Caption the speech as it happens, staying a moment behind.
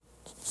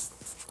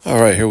All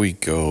right, here we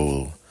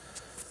go.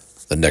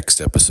 The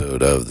next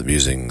episode of the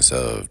Musings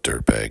of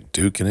Dirtbag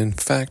Duke. And in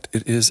fact,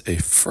 it is a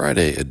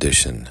Friday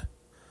edition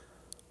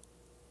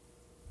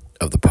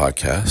of the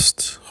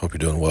podcast. Hope you're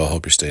doing well.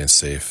 Hope you're staying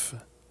safe,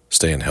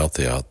 staying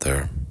healthy out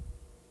there.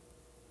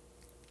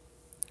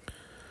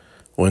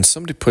 When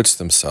somebody puts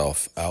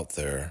themselves out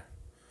there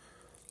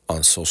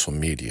on social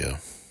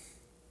media,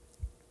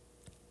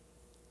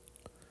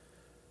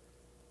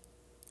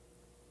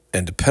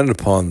 and depending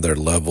upon their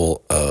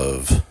level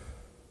of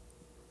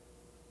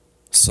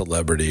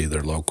celebrity,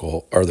 their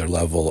local, or their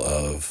level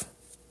of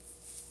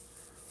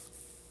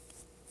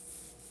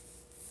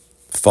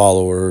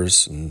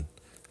followers and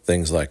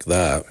things like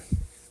that,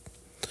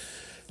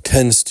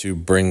 tends to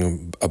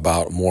bring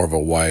about more of a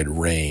wide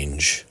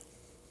range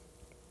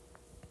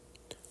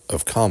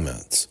of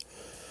comments,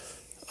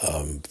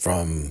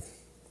 from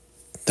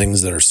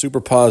things that are super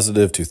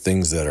positive to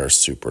things that are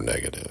super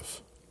negative,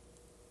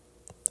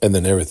 and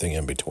then everything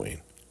in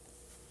between.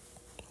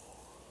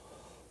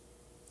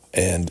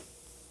 And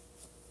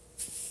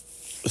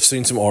I've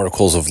seen some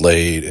articles of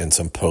late and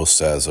some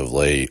posts as of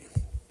late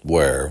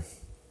where,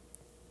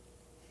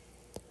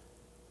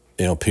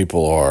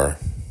 people are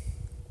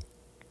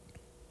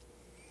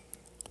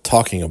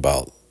talking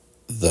about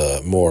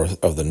the more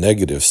of the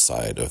negative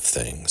side of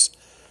things.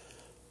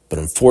 But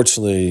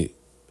unfortunately,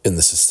 in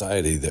the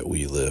society that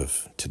we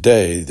live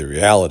today, the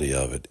reality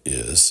of it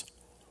is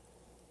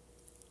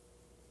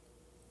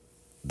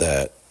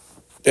that,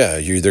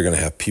 you're either going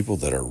to have people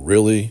that are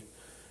really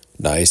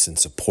nice and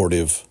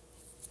supportive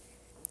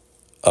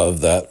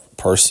of that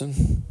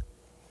person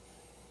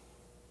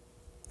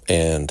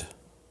and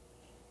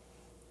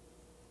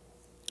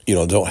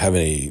don't have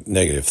any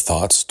negative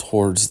thoughts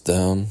towards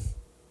them.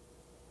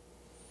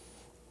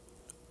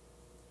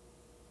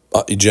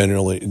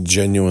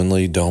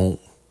 Genuinely don't,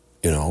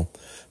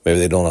 maybe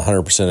they don't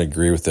 100%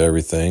 agree with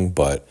everything,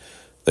 but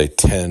they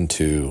tend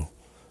to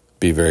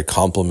be very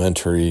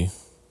complimentary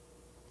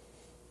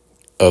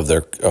of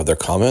their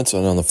comments.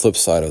 And on the flip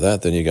side of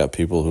that, then you got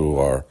people who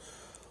are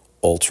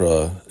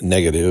ultra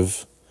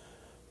negative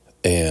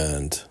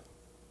and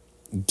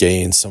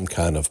gain some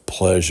kind of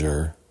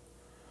pleasure,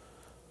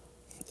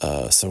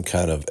 some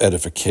kind of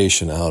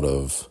edification out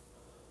of,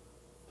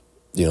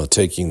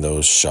 taking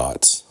those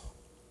shots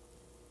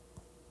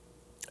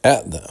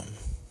at them.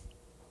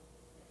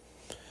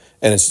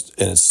 And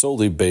it's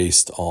solely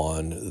based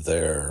on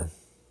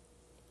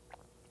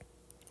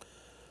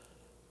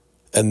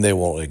and they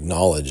won't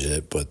acknowledge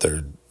it, but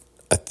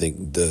I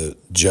think the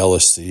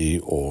jealousy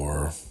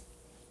or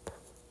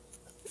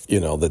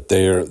that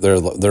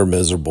they're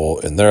miserable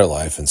in their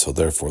life, and so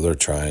therefore they're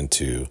trying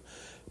to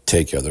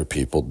take other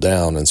people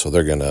down, and so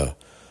they're going to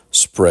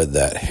spread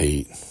that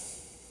hate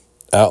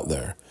out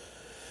there.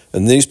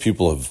 And these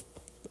people have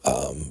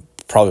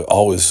probably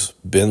always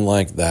been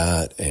like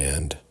that,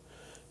 and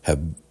have,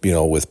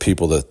 with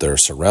people that they're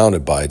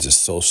surrounded by,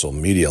 just social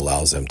media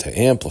allows them to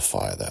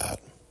amplify that.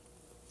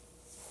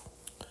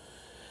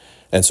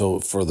 And so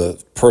for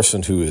the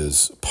person who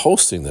is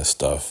posting this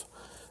stuff,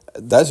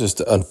 that's just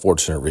the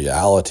unfortunate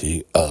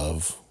reality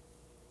of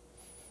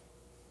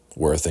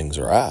where things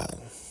are at.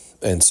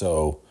 And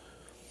so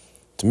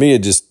to me,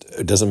 it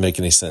doesn't make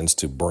any sense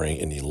to bring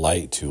any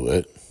light to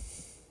it.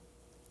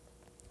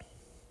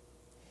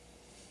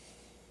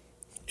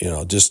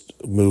 Just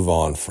move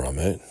on from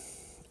it.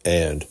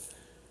 And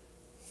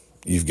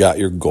you've got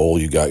your goal,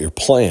 you got your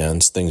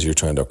plans, things you're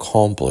trying to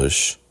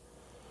accomplish,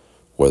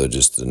 whether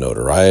just the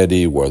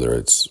notoriety, whether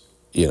it's,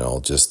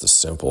 just the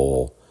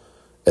simple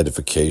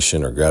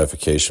edification or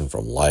gratification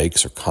from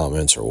likes or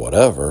comments or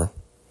whatever.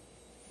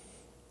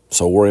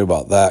 So worry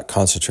about that,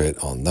 concentrate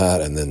on that,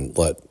 and then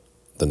let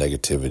the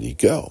negativity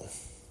go.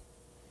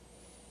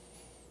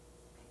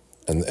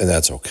 And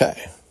that's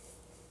okay.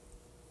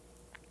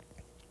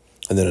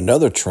 And then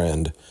another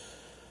trend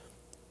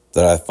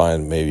that I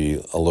find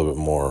maybe a little bit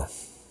more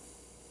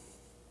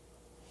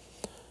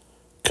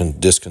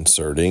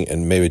disconcerting,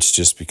 and maybe it's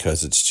just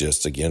because it's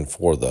just, again,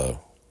 for the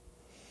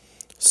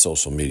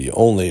social media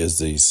only, is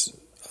these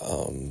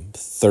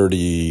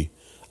 30,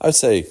 I would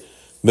say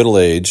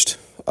middle-aged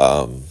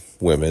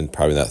women,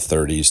 probably in that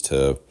 30s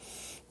to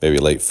maybe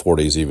late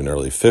 40s, even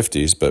early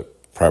 50s,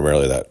 but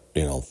primarily that,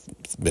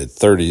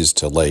 mid-30s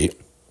to late,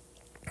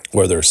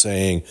 where they're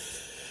saying,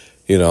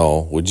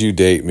 would you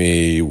date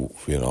me?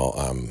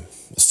 I'm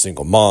a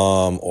single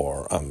mom,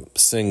 or I'm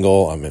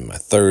single, I'm in my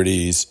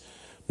 30s,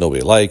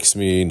 nobody likes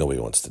me, nobody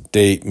wants to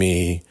date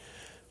me,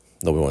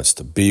 nobody wants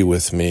to be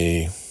with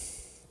me.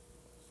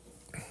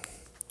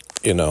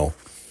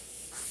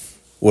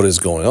 What is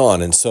going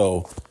on? And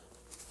so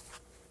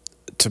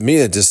to me,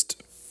 it's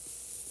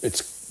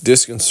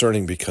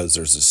disconcerting because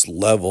there's this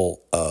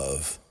level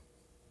of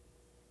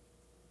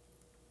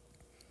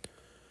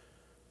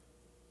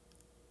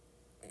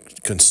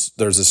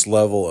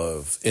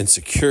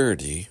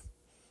insecurity,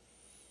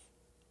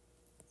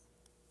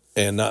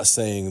 and not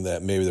saying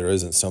that maybe there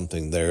isn't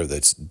something there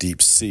that's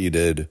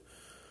deep-seated,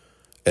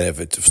 and if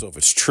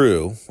it's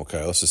true,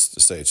 okay, let's just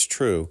say it's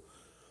true,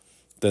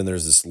 then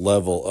there's this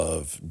level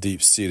of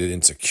deep-seated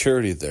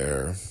insecurity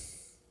there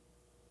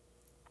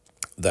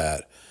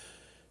that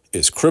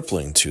is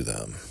crippling to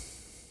them.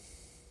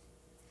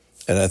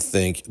 And I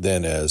think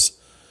then as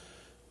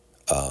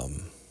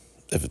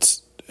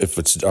if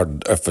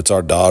it's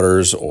our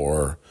daughters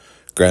or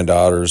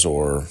granddaughters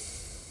or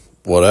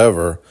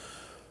whatever,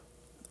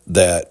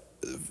 that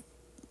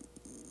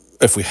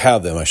if we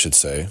have them, I should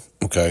say,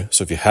 okay,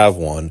 so if you have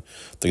one,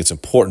 I think it's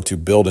important to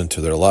build into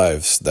their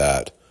lives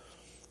that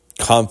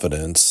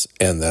confidence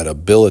and that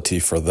ability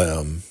for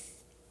them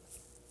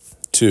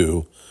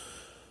to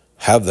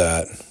have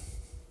that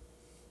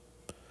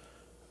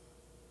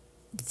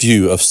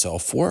view of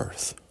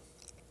self-worth.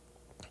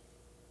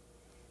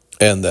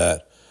 And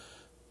that,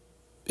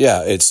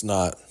 yeah, it's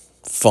not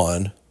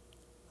fun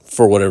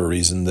for whatever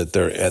reason that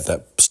they're at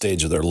that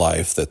stage of their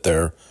life, that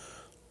they're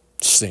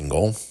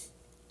single,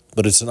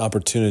 but it's an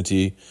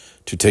opportunity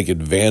to take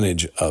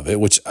advantage of it,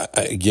 which,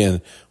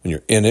 again, when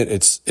you're in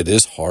it, it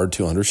is hard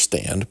to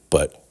understand,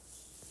 but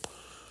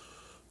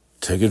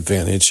take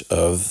advantage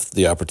of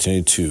the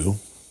opportunity to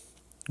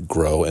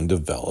grow and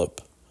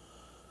develop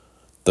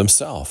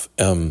themselves.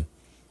 And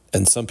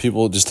some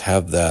people just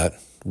have that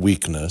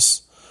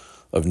weakness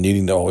of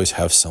needing to always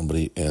have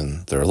somebody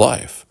in their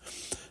life.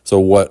 So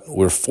what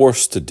we're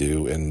forced to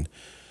do, and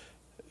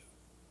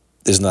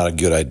is not a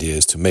good idea,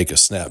 is to make a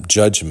snap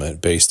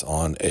judgment based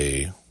on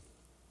a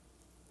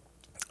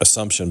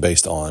assumption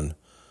based on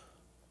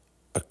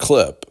a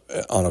clip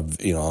on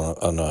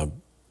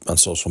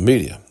social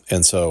media.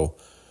 And so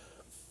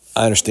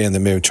I understand that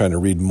maybe trying to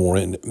read more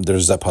in,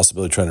 there's that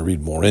possibility of trying to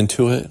read more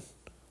into it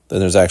than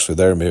there's actually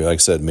there. Maybe, like I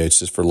said, maybe it's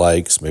just for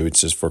likes, maybe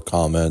it's just for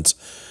comments,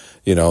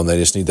 and they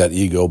just need that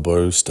ego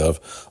boost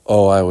of,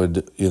 oh, I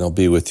would,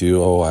 be with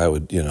you. Oh, I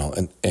would,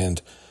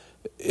 and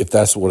if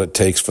that's what it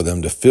takes for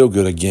them to feel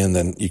good again,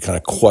 then you kind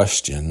of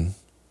question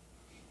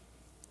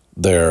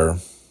their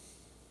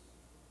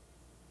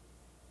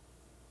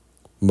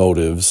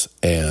motives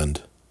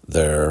and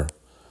their,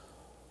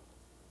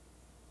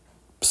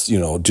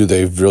 do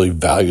they really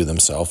value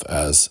themselves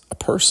as a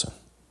person?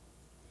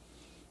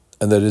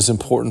 And that it is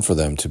important for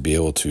them to be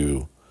able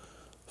to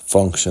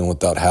function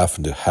without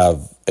having to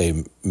have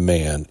a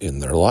man in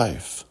their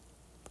life.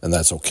 And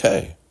that's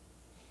okay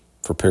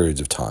for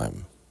periods of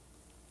time.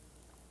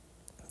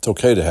 It's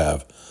okay to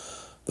have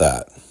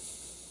that.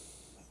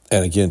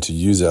 And again, to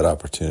use that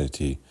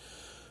opportunity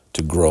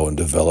to grow and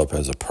develop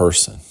as a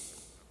person.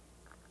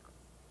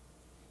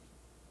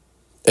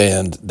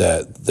 And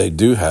that they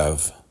do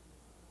have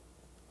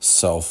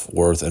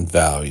self-worth and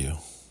value.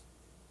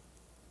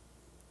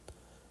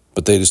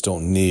 But they just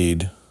don't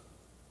need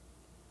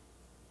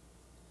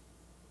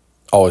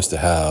always to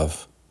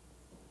have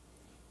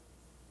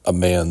a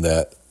man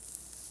that,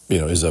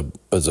 is a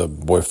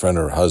boyfriend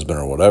or a husband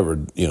or whatever,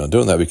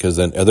 doing that, because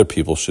then other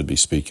people should be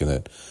speaking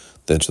it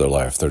into their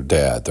life, their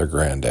dad, their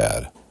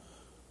granddad,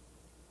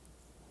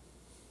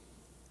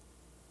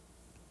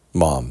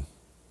 mom,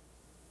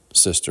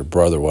 sister,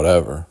 brother,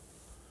 whatever,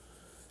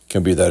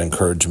 can be that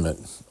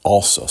encouragement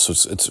also. So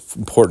it's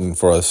important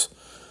for us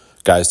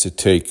guys to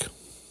take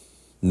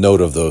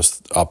note of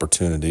those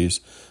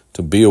opportunities,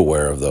 to be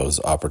aware of those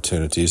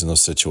opportunities and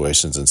those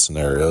situations and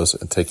scenarios,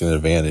 and taking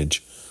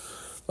advantage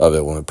of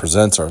it when it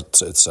presents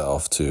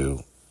itself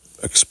to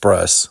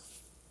express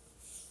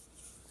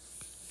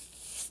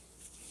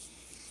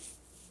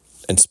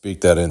and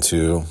speak that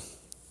into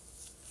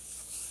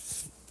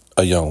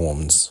a young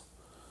woman's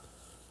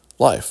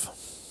life.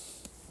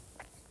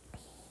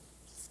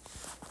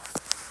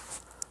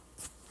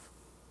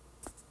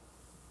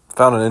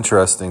 Found an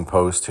interesting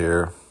post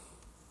here,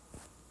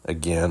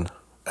 again,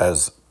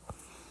 as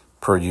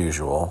per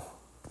usual,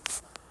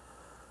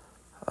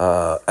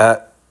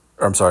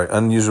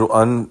 unusual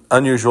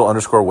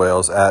underscore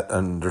whales at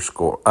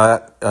unusual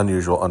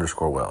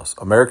underscore whales.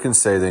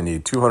 Americans say they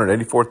need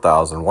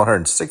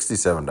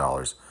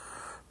 $284,167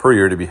 per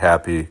year to be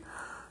happy,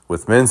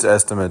 with men's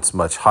estimates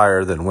much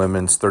higher than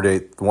women's.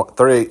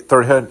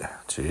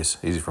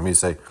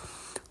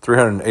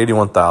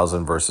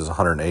 381,000 versus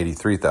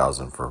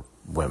 183,000 for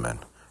women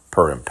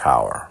per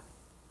Empower.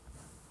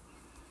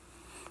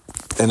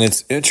 And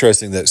it's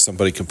interesting that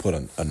somebody can put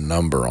a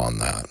number on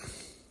that.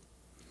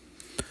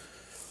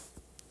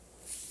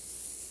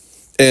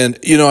 And,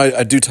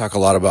 I do talk a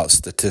lot about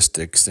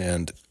statistics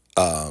and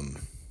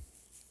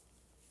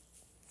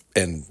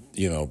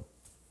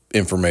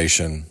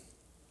information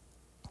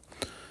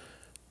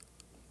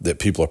that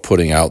people are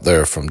putting out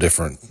there from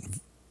different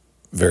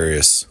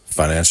various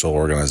financial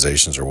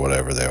organizations or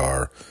whatever they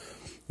are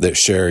that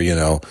share,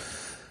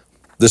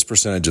 this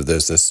percentage of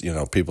this,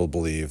 people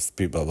believe,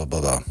 blah, blah,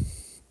 blah, blah,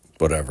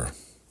 whatever.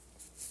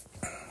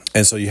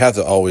 And so you have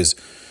to always,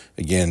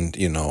 again,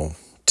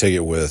 take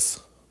it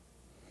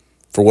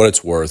for what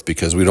it's worth,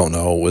 because we don't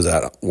know, was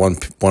that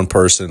one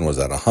person, was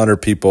that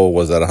 100 people,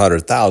 was that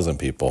 100,000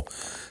 people,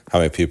 how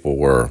many people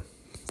were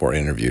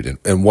interviewed,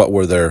 and what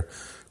were their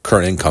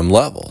current income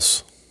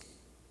levels.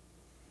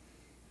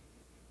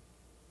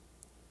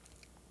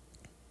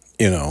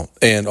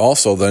 And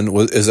also then,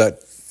 is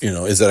that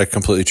is that a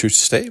completely true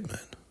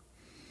statement?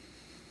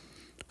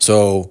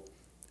 So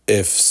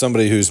if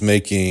somebody who's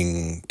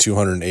making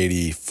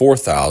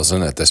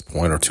 $284,000 at this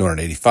point, or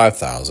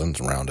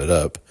 $285,000, round it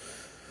up,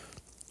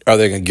 are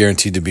they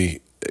guaranteed to be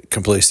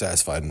completely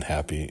satisfied and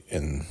happy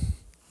in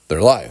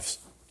their lives?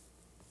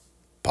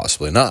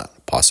 Possibly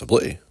not.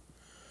 Possibly.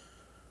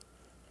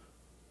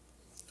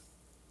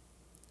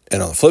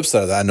 And on the flip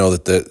side of that, I know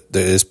that it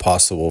is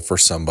possible for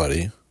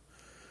somebody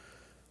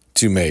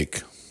to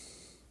make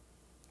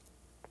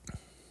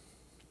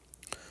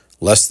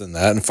less than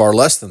that and far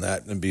less than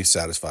that and be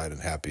satisfied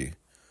and happy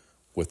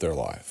with their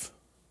life.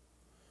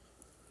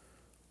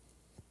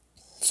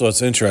 So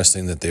it's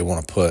interesting that they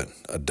want to put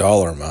a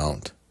dollar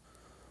amount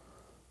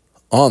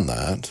on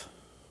that.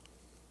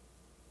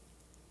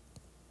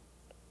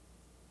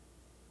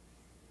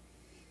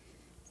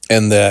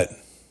 And that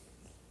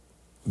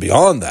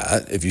beyond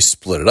that, if you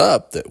split it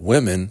up, that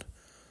women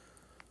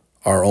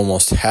are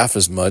almost half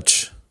as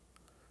much,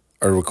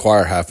 or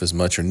require half as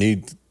much, or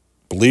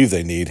believe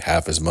they need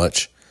half as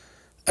much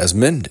as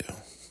men do.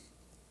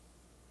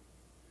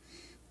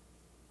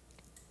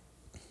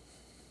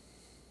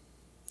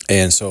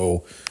 And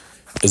so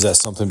is that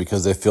something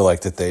because they feel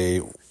like that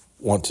they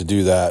want to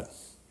do that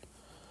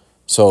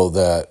so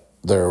that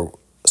their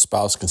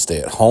spouse can stay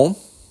at home?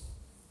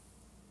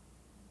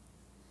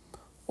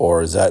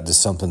 Or is that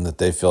just something that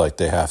they feel like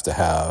they have to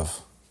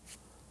have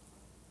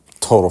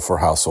total for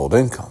household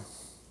income?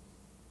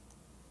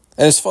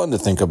 And it's fun to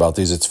think about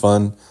these. It's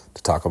fun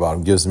to talk about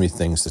them. It gives me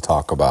things to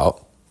talk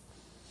about.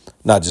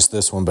 Not just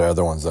this one, but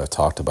other ones that I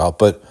talked about.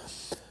 But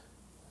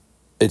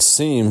it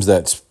seems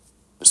that,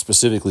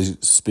 specifically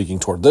speaking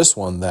toward this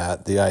one,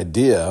 that the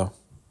idea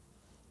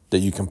that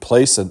you can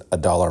place a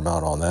dollar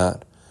amount on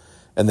that,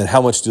 and then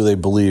how much do they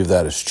believe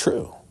that is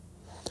true?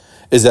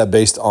 Is that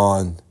based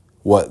on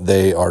what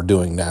they are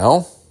doing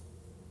now?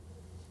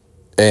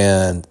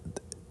 And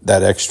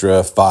that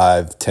extra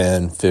 5,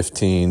 10,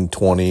 15,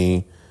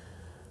 20,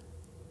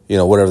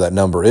 whatever that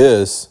number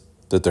is,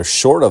 that they're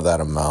short of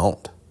that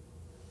amount,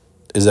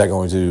 is that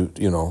going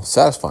to,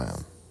 satisfy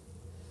them?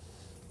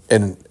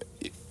 And,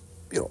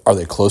 are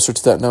they closer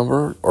to that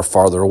number or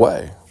farther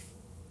away?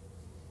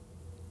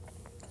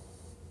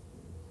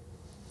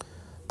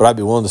 But I'd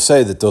be willing to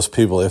say that those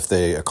people, if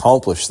they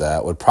accomplish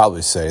that, would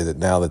probably say that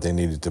now that they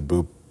needed to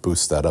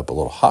boost that up a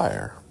little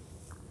higher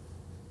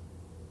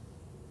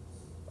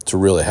to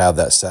really have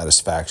that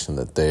satisfaction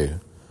that they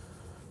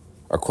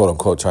are quote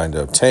unquote trying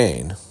to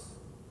obtain,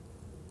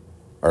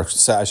 or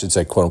I should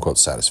say quote unquote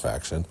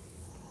satisfaction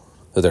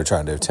that they're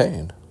trying to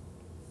obtain.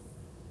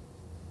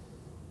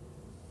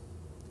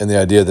 And the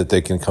idea that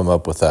they can come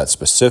up with that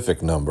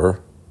specific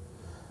number,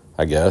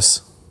 I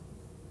guess,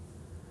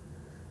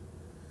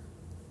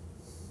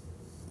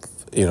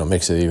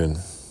 makes it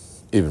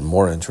even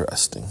more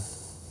interesting.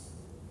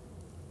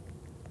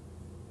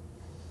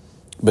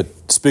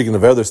 But speaking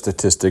of other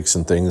statistics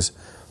and things,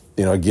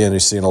 again, you're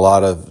seeing a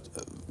lot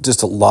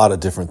of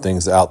different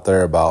things out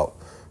there about,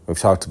 we've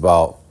talked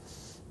about,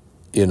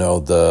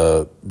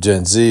 the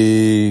Gen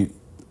Z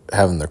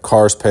having their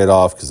cars paid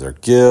off because they're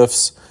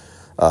gifts,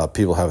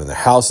 people having their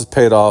houses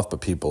paid off,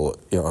 but people,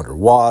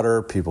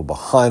 underwater, people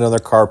behind on their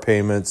car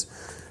payments,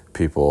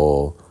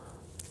 people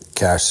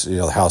cash,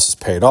 the house is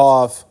paid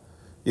off.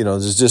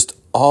 There's just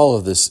all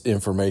of this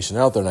information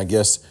out there. And I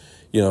guess,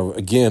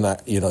 again,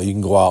 you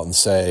can go out and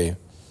say,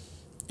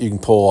 you can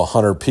pull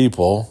 100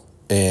 people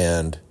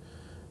and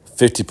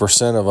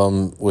 50% of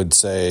them would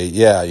say,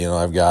 yeah,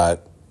 I've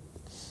got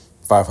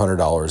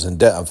 $500 in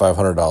debt. I'm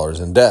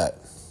 $500 in debt,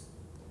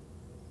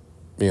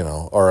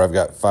 or I've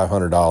got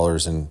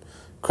 $500 in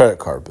credit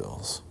card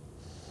bills,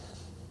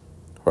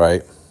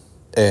 right?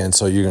 And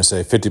so you're going to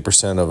say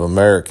 50% of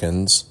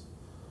Americans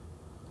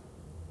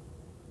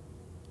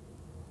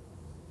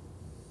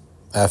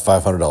have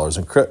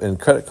 $500 in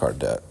credit card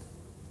debt.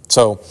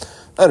 So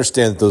I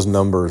understand that those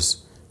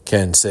numbers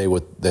can say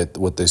what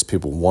these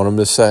people want them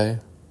to say,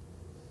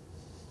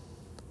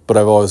 but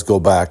I've always go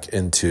back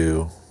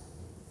into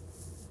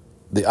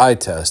the eye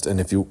test,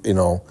 and if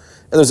and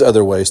there's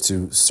other ways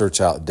to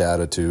search out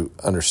data to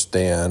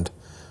understand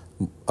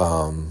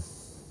the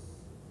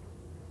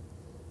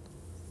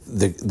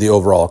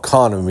overall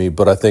economy,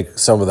 but I think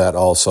some of that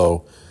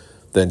also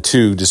then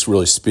too just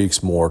really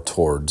speaks more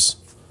towards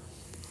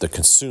the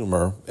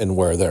consumer and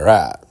where they're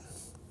at,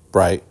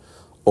 right,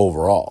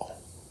 overall.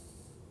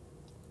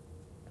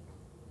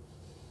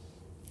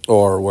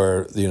 Or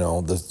where,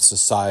 the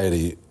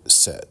society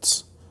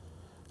sits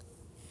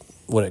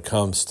when it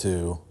comes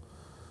to,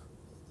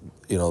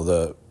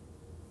 the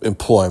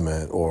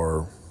employment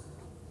or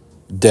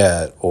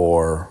debt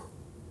or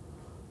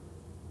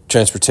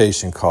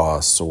transportation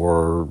costs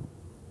or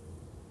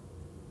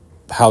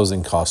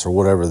housing costs or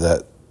whatever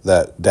that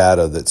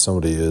data that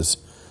somebody is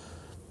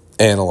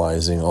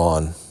analyzing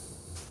on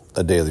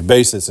a daily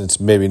basis. It's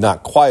maybe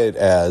not quite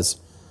as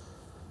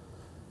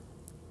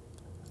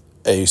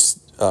a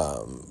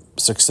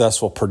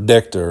successful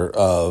predictor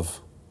of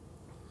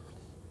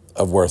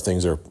where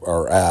things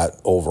are at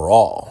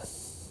overall.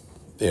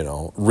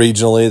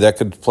 regionally that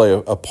could play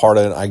a part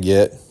in it, I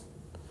get.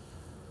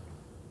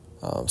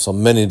 So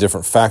many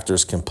different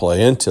factors can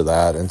play into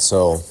that. And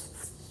so,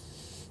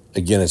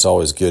 again, it's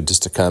always good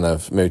just to kind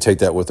of maybe take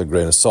that with a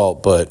grain of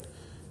salt, but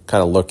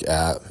kind of look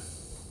at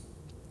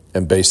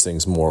and base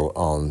things more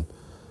on,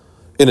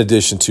 in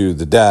addition to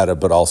the data,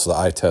 but also the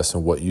eye test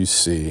and what you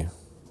see,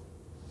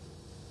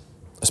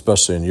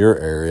 especially in your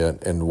area,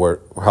 and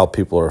how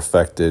people are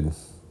affected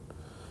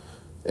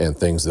and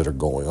things that are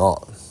going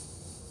on.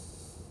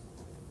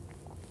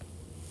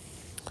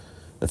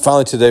 And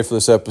finally today for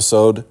this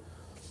episode,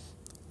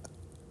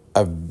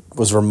 I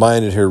was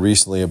reminded here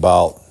recently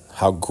about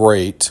how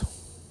great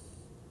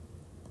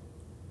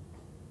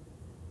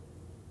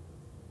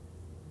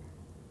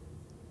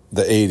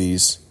the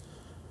 80s,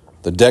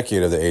 the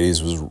decade of the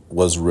 80s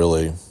was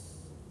really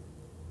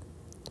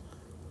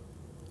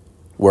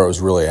where it was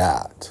really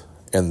at,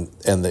 and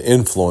the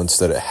influence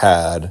that it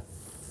had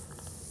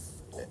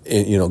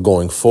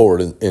going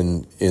forward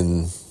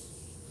in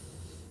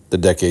the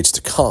decades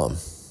to come.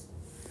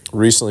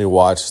 Recently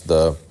watched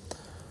the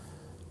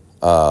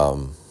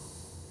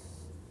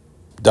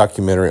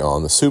documentary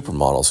on the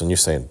supermodels, and you're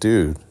saying,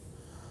 dude,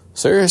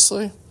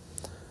 seriously?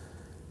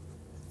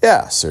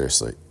 Yeah,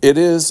 seriously. It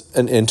is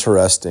an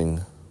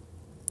interesting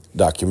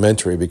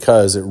documentary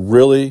because it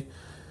really,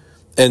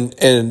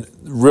 and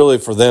really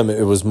for them,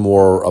 it was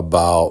more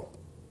about,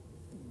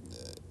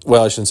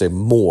 well, I shouldn't say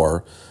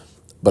more,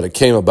 but it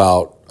came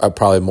about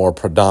probably more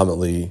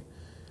predominantly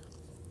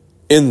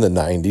in the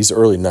 90s,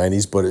 early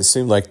 90s, but it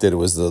seemed like that it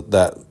was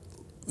that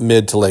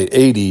mid to late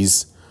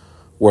 80s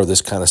where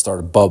this kind of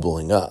started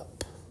bubbling up.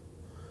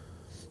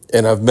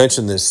 And I've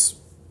mentioned this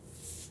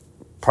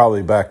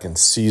probably back in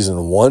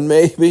season 1,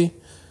 maybe.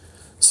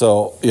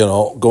 So,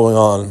 going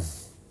on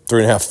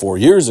 3.5, 4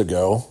 years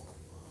ago,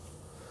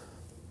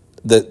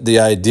 that the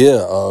idea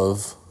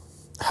of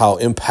how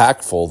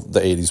impactful the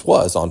 80s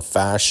was on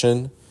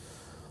fashion,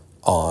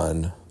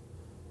 on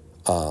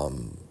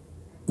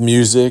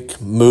music,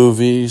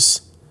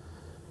 movies,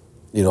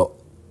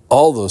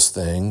 all those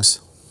things.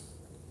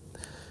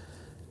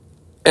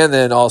 And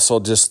then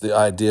also just the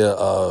idea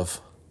of,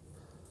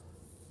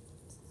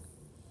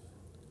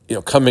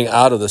 coming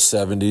out of the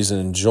 70s and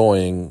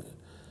enjoying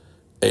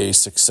a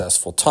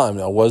successful time.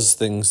 Now, was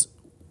the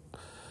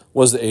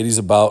 80s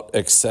about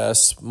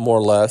excess, more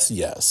or less?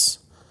 Yes.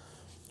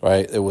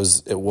 Right? It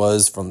was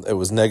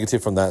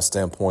negative from that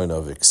standpoint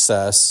of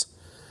excess,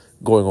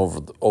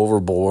 going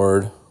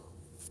overboard.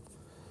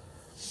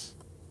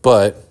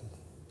 But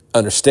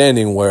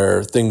understanding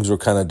where things were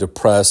kind of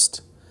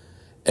depressed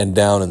and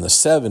down in the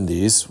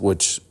 70s,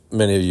 which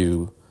many of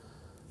you,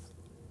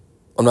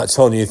 I'm not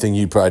telling you anything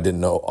you probably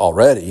didn't know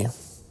already,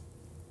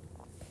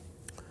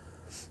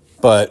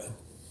 but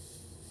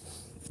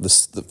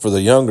for the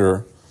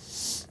younger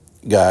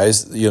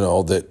guys,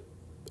 that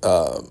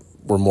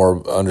were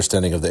more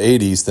understanding of the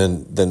 80s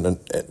than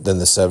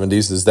the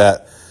 70s, is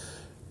that,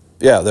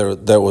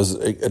 there was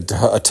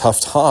a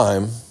tough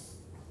time.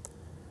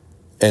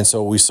 And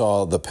so we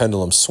saw the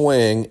pendulum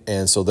swing,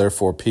 and so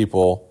therefore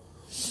people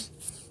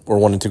were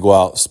wanting to go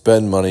out,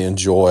 spend money,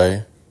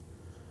 enjoy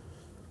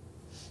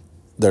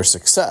their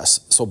success.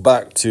 So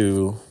back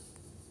to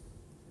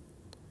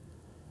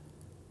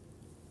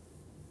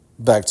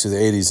the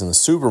 80s and the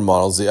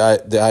supermodels,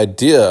 the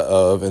idea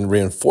of, and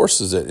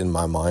reinforces it in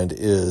my mind,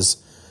 is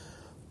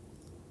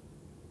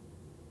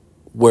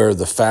where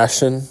the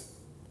fashion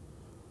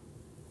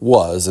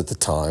was at the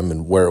time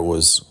and where it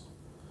was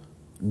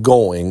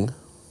going,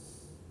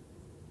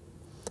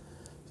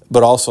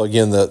 but also,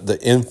 again, the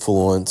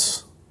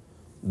influence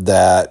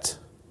that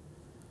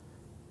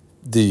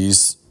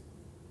these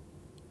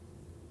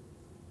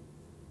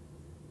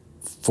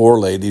four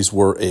ladies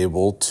were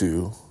able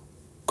to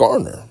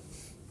garner.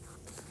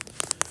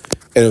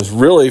 And it was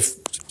really,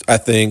 I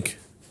think,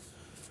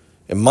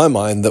 in my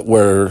mind, that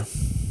where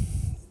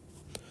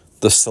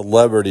the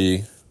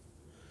celebrity,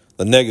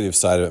 the negative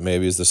side of it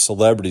maybe, is the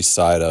celebrity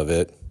side of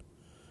it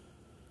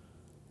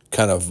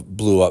kind of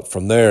blew up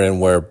from there, and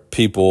where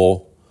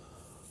people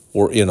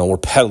were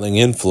peddling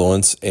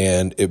influence,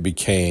 and it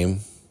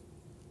became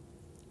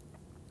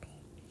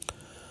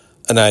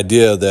an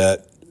idea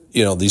that,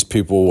 these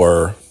people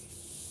were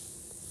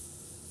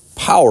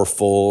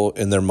powerful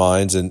in their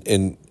minds and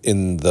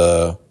in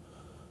the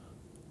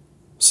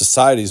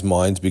society's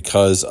minds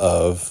because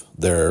of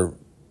their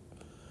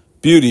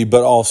beauty,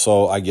 but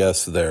also, I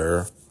guess,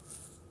 their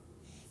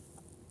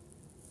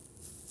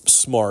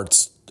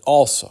smarts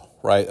also,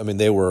 right? I mean,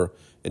 they were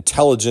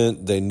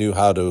intelligent. They knew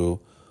how to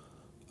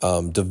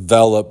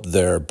develop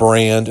their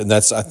brand. And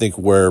that's, I think,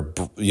 where,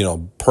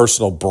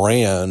 personal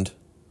brand,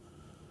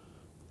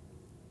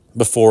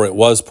 before it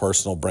was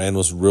personal brand,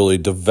 was really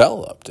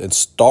developed and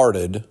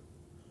started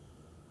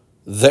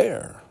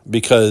there.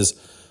 Because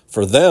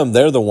for them,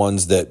 they're the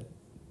ones that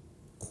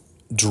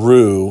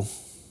drove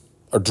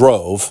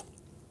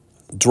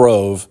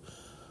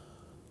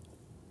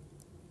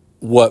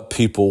what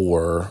people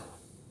were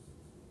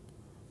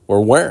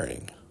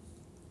wearing,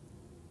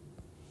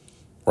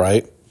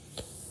 right?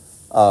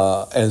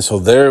 And so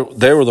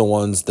they were the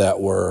ones that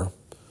were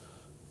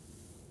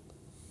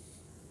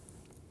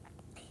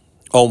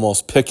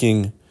almost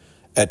picking,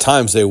 at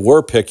times they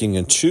were picking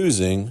and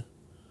choosing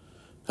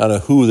kind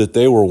of who that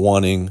they were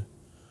wanting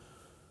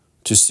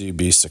to see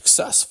be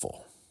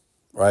successful,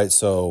 right?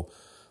 So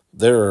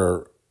there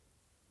are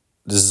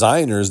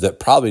designers that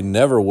probably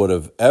never would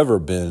have ever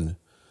been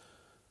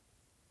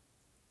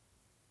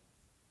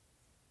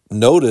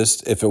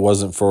noticed if it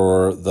wasn't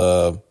for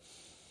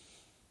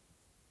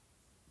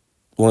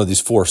one of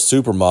these 4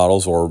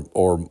 supermodels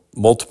or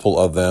multiple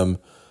of them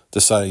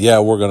deciding, yeah,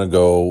 we're going to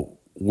go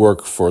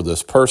work for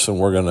this person.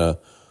 We're going to,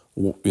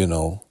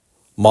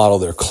 model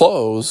their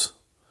clothes.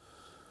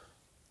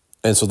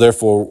 And so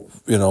therefore,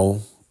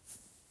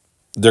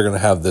 they're going to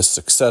have this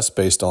success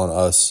based on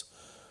us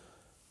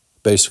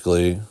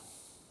basically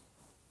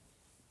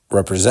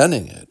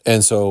representing it.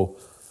 And so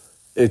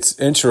it's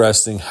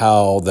interesting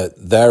how that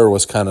there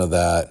was kind of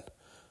that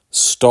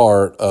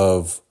start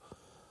of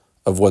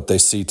what they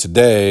see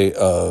today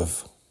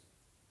of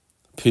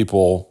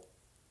people,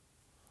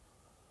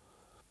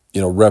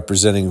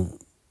 representing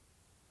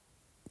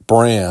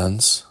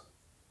brands,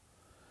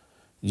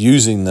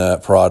 using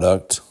that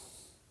products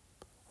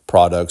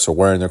or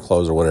wearing their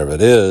clothes or whatever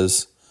it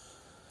is,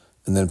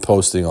 and then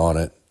posting on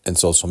it in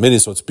social media.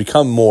 So it's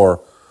become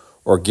more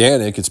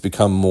organic. It's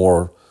become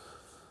more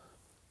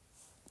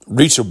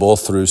reachable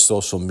through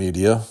social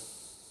media,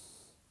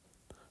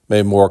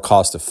 made more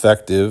cost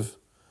effective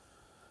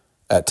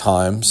at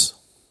times,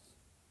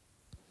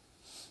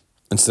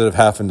 instead of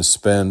having to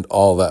spend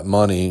all that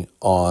money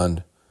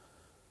on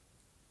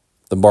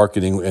the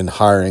marketing and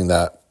hiring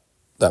that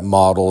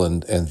model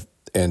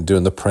and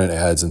doing the print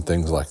ads and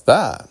things like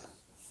that.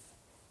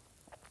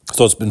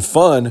 So it's been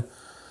fun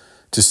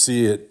to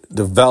see it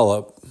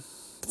develop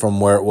from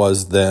where it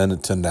was then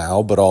to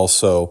now, but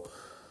also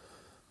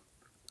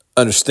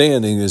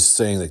understanding is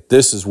saying that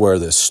this is where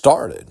this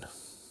started,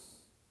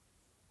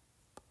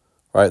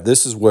 right?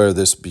 This is where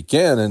this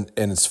began. And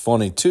it's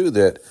funny too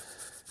that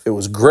it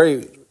was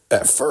great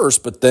at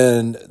first, but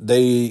then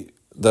the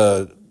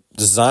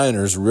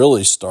designers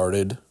really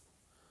started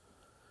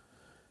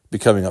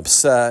becoming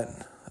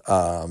upset.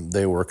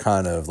 They were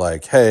kind of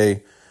like,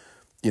 hey,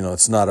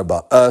 it's not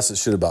about us. It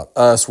should be about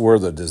us. We're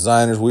the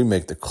designers. We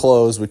make the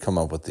clothes. We come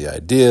up with the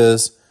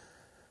ideas.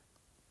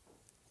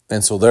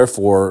 And so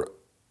therefore,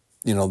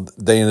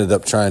 they ended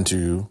up trying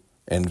to,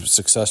 and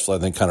successfully,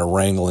 I think, kind of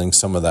wrangling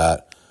some of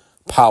that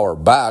power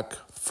back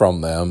from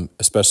them,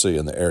 especially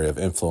in the area of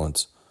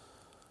influence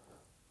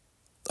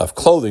of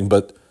clothing.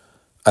 But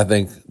I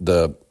think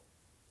the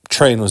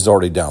train was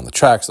already down the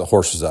tracks. The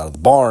horse was out of the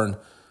barn.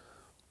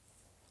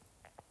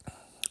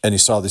 And you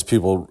saw these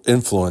people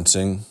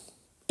influencers,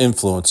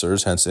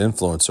 hence the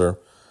influencer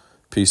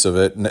piece of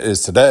it. And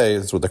is today,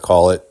 that's what they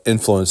call it,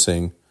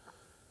 influencing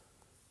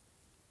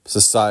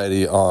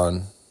society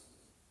on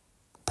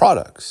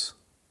products.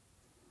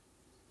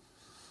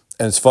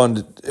 And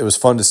it was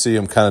fun to see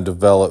them kind of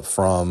develop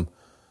from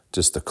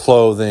just the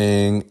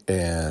clothing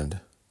and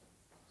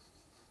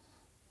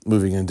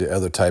moving into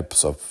other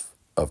types of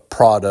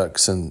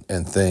products and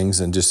things,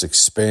 and just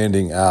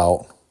expanding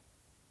out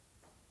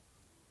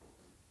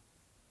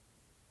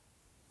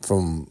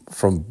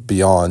from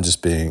beyond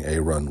just being a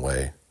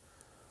runway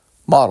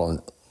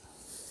model.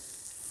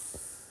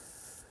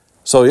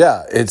 So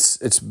yeah,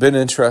 it's been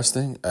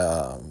interesting.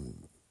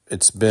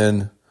 It's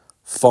been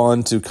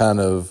fun to kind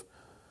of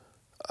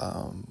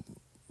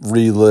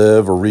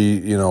relive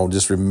or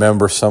just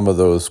remember some of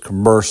those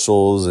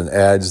commercials and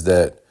ads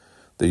that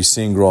you've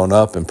seen growing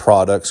up in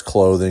products,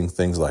 clothing,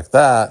 things like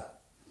that.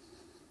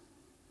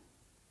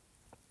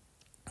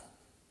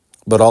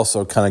 But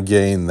also kind of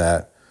gain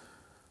that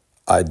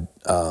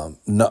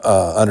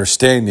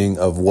understanding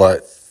of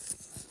what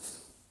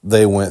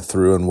they went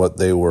through and what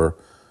they were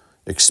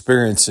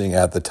experiencing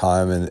at the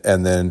time,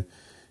 and then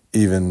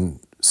even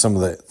some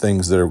of the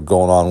things that are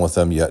going on with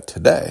them yet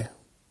today,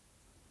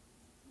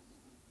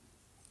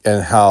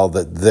 and how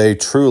that they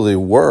truly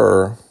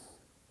were,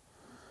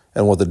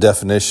 and what the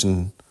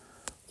definition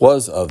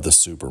was of the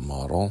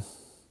supermodel.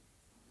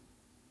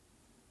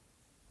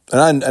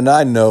 And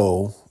I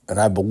know, and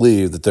I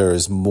believe that there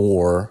is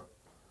more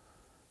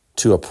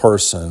to a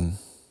person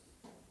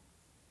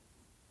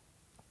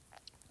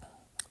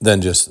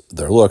than just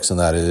their looks, and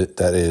that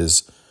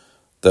is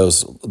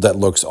that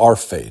looks are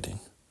fading,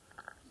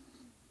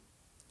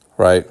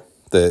 right?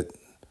 That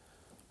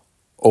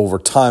over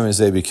time, as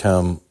they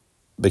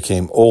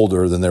became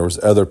older, then there was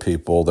other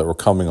people that were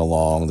coming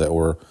along that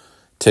were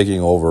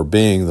taking over,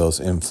 being those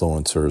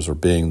influencers or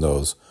being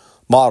those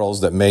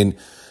models that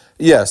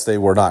yes, they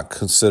were not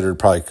considered,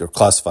 probably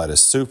classified as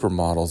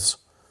supermodels,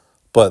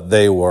 but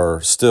they were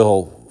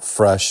still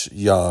fresh,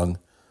 young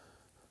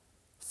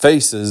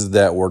faces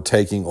that were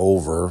taking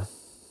over,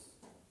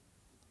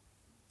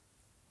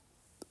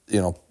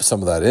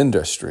 some of that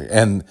industry,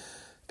 and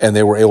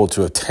they were able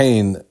to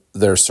attain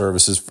their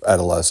services at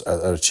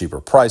a cheaper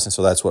price, and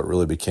so that's what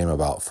really became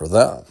about for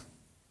them.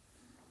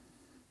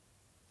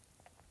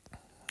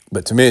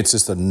 But to me, it's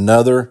just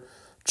another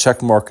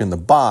check mark in the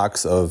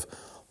box of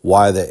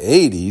why the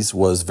 80s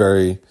was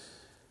very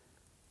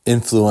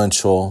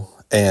influential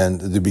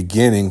and the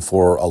beginning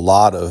for a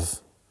lot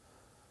of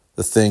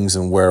the things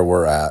and where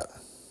we're at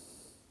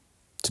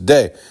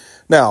today.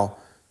 Now,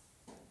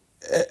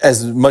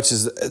 as much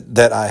as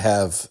that I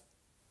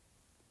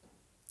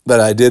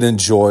did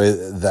enjoy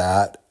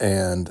that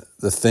and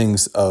the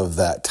things of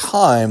that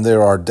time,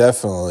 there are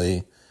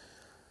definitely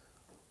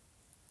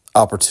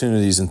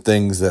opportunities and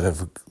things that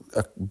have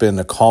been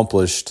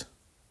accomplished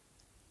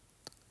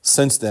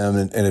since then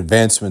and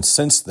advancements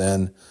since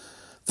then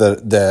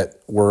that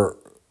were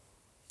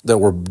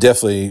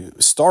definitely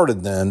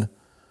started then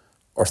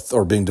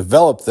or being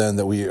developed then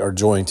that we are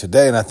enjoying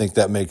today. And I think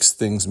that makes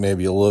things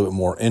maybe a little bit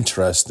more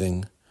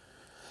interesting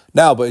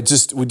now, but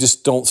we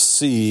just don't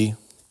see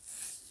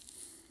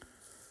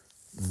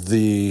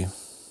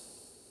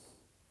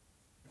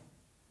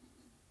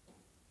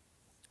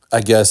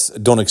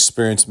don't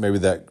experience maybe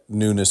that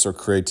newness or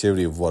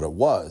creativity of what it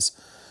was.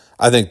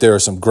 I think there are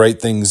some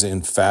great things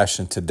in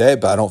fashion today,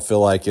 but I don't feel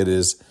like it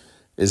is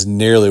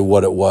nearly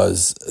what it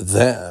was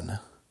then.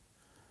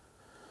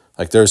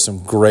 Like there's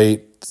some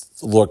great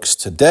looks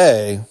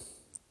today,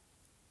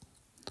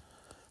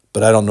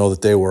 but I don't know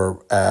that they were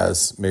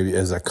as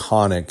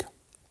iconic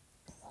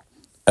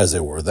as they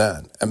were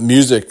then. And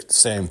music,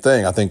 same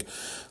thing. I think,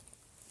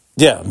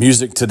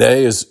 music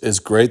today is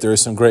great. There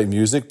is some great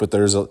music, but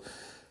there's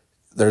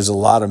a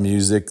lot of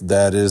music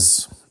that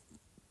is,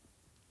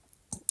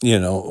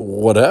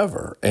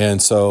 whatever.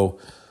 And so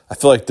I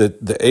feel like the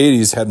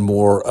 80s had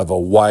more of a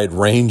wide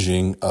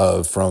ranging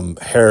of from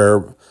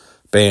hair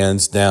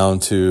bands down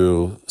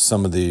to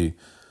some of the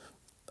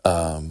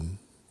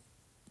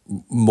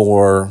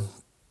more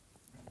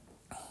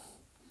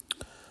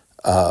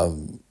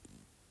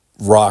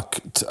rock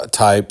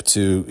type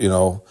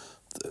to,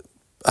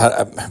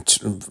 I'm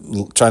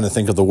trying to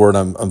think of the word.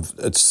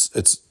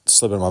 It's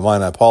slipping my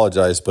mind. I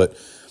apologize, but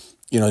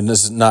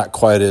this is not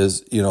quite as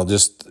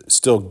just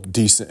still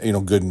decent.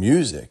 Good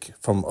music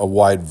from a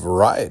wide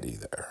variety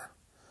there.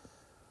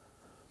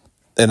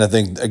 And I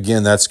think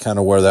again that's kind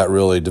of where that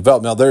really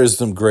developed. Now there is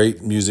some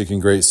great music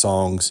and great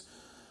songs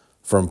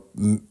from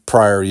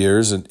prior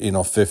years and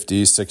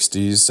 50s,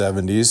 60s,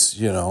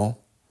 70s.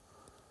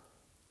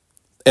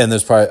 And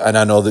there's probably, and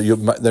I know that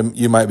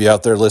you might be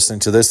out there listening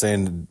to this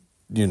saying,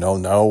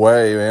 no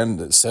way, man,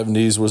 the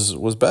 70s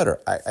was better.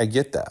 I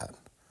get that.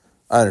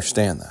 I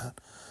understand that.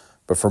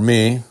 But for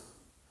me,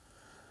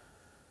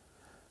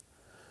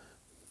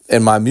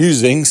 in my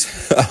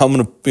musings, I'm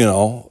gonna,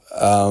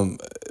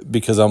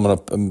 because I'm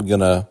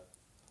gonna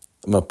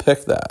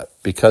pick that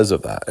because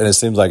of that. And it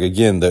seems like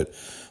again that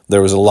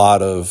there was a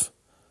lot of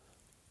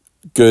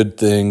good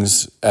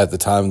things at the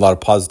time, a lot of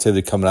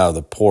positivity coming out of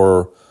the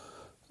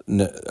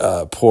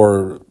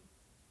poor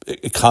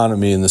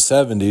economy in the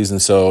 70s,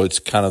 and so it's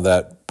kind of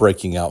that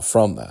breaking out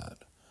from that.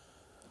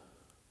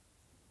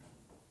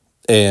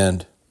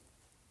 And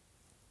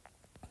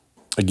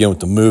again with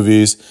the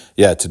movies,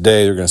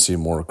 today you're going to see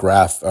more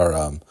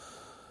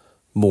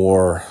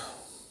more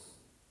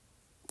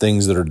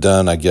things that are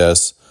done, I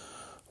guess,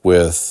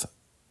 with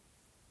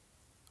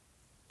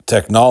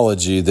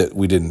technology that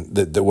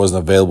that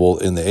wasn't available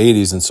in the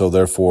 80s, and so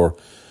therefore,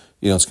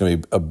 it's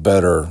going to be a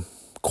better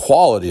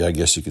quality, I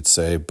guess you could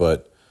say,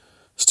 but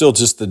still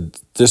just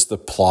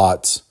the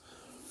plots.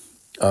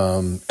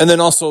 And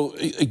then also,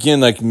 again,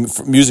 like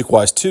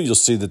music-wise too, you'll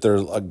see that they're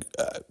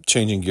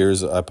changing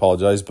gears. I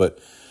apologize, but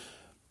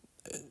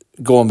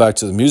going back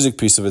to the music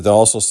piece of it, they're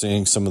also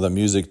seeing some of the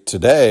music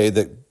today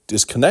that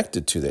is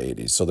connected to the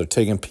 80s. So they're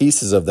taking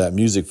pieces of that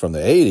music from the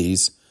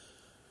 80s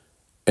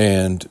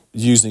and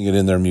using it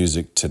in their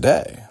music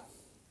today.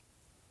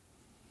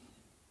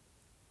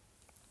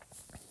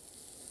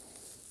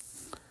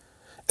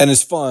 And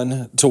it's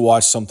fun to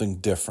watch something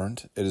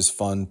different. It is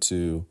fun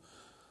to,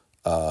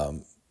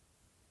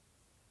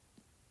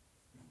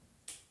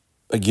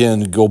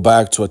 again, go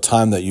back to a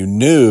time that you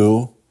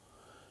knew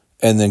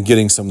and then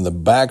getting some of the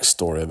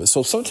backstory of it.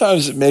 So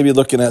sometimes maybe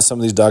looking at some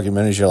of these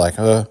documentaries, you're like,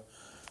 I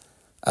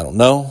don't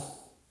know.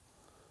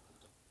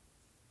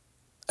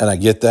 And I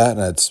get that,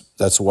 and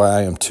that's why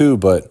I am too.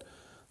 But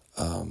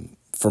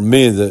for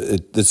me,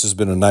 this has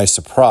been a nice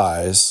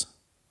surprise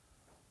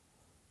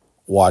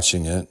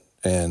watching it.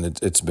 And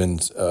it's been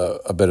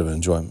a bit of an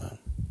enjoyment.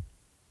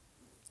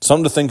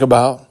 Something to think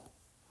about.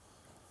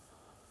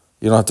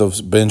 You don't have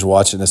to binge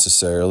watch it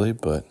necessarily,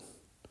 but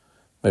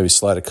maybe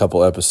slide a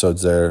couple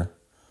episodes there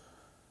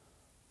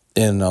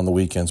in on the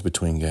weekends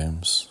between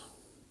games.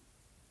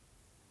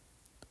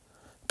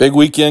 Big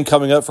weekend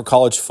coming up for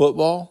college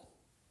football.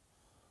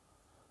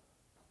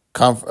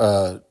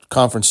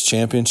 Conference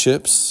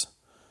championships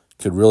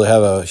could really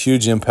have a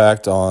huge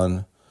impact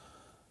on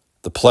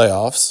the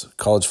playoffs,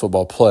 college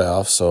football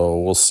playoffs, so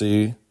we'll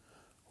see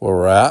where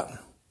we're at.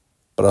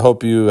 But I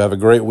hope you have a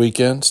great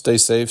weekend. Stay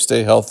safe,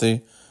 stay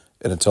healthy,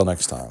 and until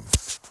next time.